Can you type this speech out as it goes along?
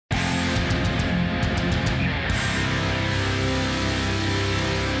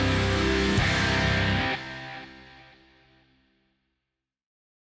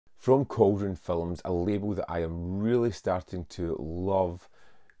From Cauldron Films, a label that I am really starting to love,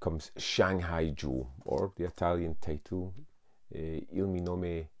 comes Shanghai Joe, or the Italian title, Il mio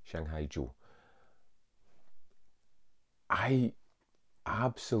nome, Shanghai Joe. I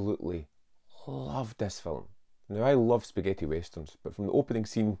absolutely love this film. Now, I love spaghetti westerns, but from the opening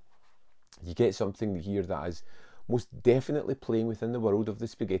scene, you get something here that is most definitely playing within the world of the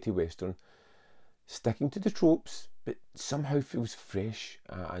spaghetti western, sticking to the tropes, but somehow feels fresh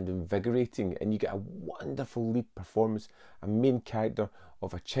and invigorating, and you get a wonderful lead performance, a main character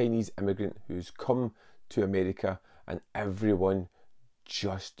of a Chinese immigrant who's come to America, and everyone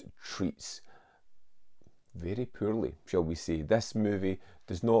just treats very poorly, shall we say. This movie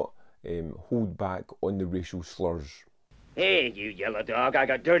does not hold back on the racial slurs. Hey, you yellow dog, I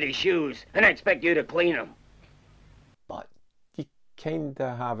got dirty shoes, and I expect you to clean them. But you kind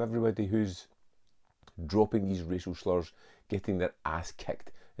of have everybody who's dropping these racial slurs getting their ass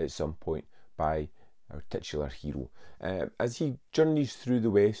kicked at some point by our titular hero. As he journeys through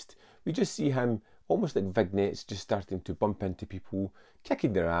the West, we just see him almost like vignettes, just starting to bump into people,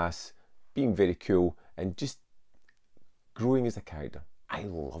 kicking their ass, being very cool, and just growing as a character. I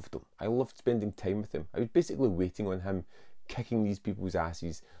loved him. I loved spending time with him. I was basically waiting on him kicking these people's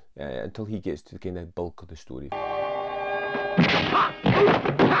asses until he gets to the kind of bulk of the story.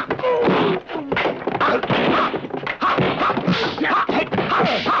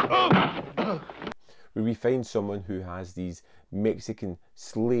 Where we find someone who has these Mexican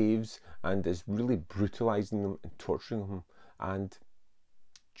slaves and is really brutalizing them and torturing them, and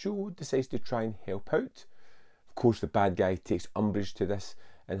Joe decides to try and help out. Of course, the bad guy takes umbrage to this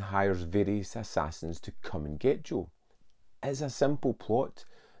and hires various assassins to come and get Joe. It's a simple plot.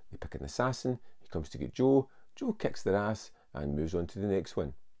 They pick an assassin, he comes to get Joe, Joe kicks their ass and moves on to the next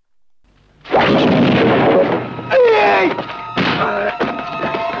one.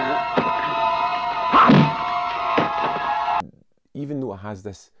 Even though it has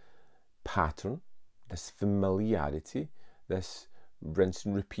this pattern, this familiarity, this rinse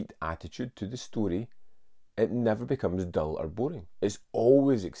and repeat attitude to the story, it never becomes dull or boring. It's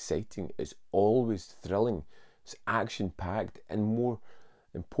always exciting, it's always thrilling, it's action packed, and more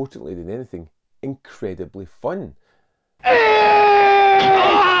importantly than anything, incredibly fun.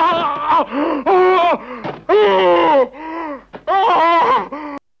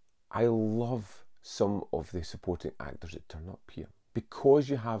 I love some of the supporting actors that turn up here, because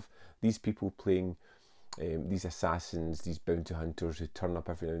you have these people playing these assassins, these bounty hunters who turn up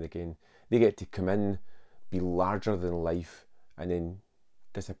every now and again. They get to come in, be larger than life, and then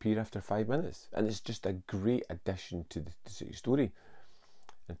disappear after 5 minutes, and it's just a great addition to the story,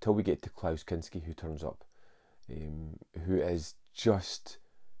 until we get to Klaus Kinski, who turns up, who is just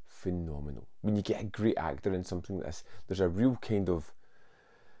phenomenal. When you get a great actor in something like this, there's a real kind of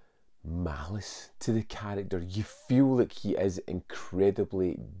malice to the character. You feel like he is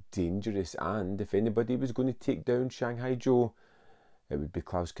incredibly dangerous, and if anybody was going to take down Shanghai Joe, it would be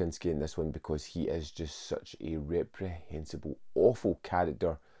Klaus Kinski in this one, because he is just such a reprehensible, awful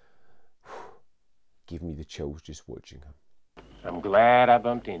character. Gave me the chills just watching him. I'm glad I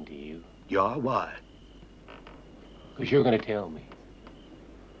bumped into you. Yeah, why? Because you're going to tell me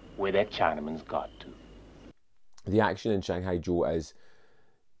where that Chinaman's got to. The action in Shanghai Joe is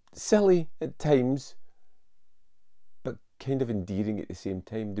silly at times, but kind of endearing at the same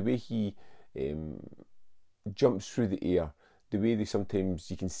time. The way he jumps through the air, the way they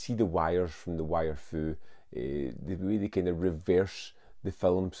sometimes, you can see the wires from the wire fu, the way they kind of reverse the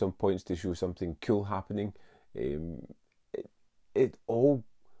film some points to show something cool happening. It all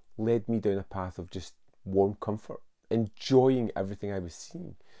led me down a path of just warm comfort, enjoying everything I was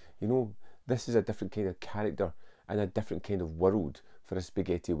seeing. You know, this is a different kind of character and a different kind of world for a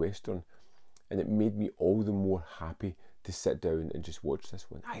spaghetti western, and it made me all the more happy to sit down and just watch this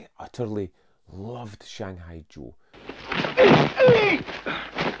one. I utterly loved Shanghai Joe.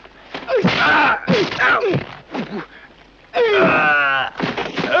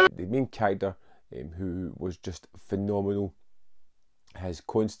 The main character, who was just phenomenal, his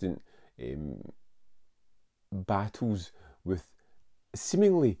constant battles with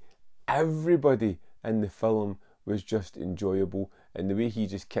seemingly everybody in the film was just enjoyable, and the way he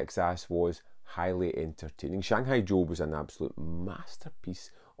just kicks ass was highly entertaining. Shanghai Joe was an absolute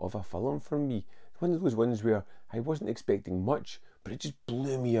masterpiece of a film for me. One of those ones where I wasn't expecting much, but it just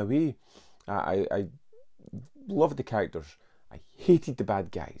blew me away. I loved the characters. I hated the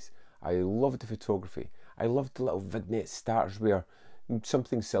bad guys. I loved the photography. I loved the little vignette starts where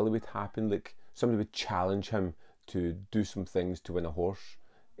something silly would happen, like somebody would challenge him to do some things to win a horse,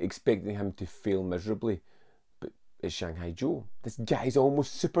 expecting him to fail miserably. But is Shanghai Joe. This guy's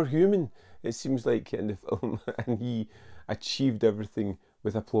almost superhuman, it seems like, in the film, and he achieved everything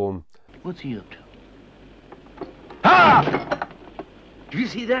with aplomb. What's he up to? Ah! Did you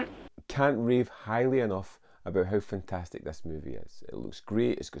see that? Can't rave highly enough about how fantastic this movie is. It looks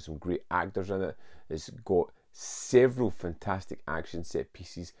great, it's got some great actors in it, it's got several fantastic action set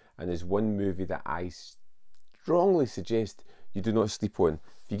pieces, and is one movie that I strongly suggest you do not sleep on.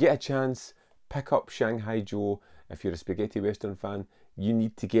 If you get a chance, pick up Shanghai Joe. If you're a spaghetti western fan, you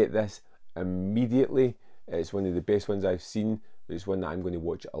need to get this immediately. It's one of the best ones I've seen. It's one that I'm going to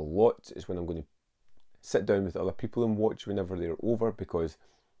watch a lot. It's one I'm going to sit down with other people and watch whenever they're over, because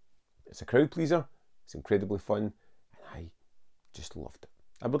it's a crowd pleaser, it's incredibly fun, and I just loved it.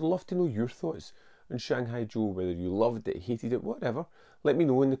 I would love to know your thoughts on Shanghai Joe, whether you loved it, hated it, whatever. Let me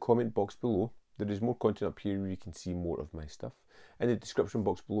know in the comment box below. There is more content up here where you can see more of my stuff. In the description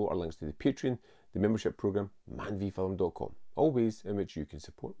box below are links to the Patreon, the membership program, manvfilm.com, all ways in which you can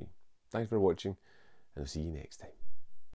support me. Thanks for watching, and I'll see you next time.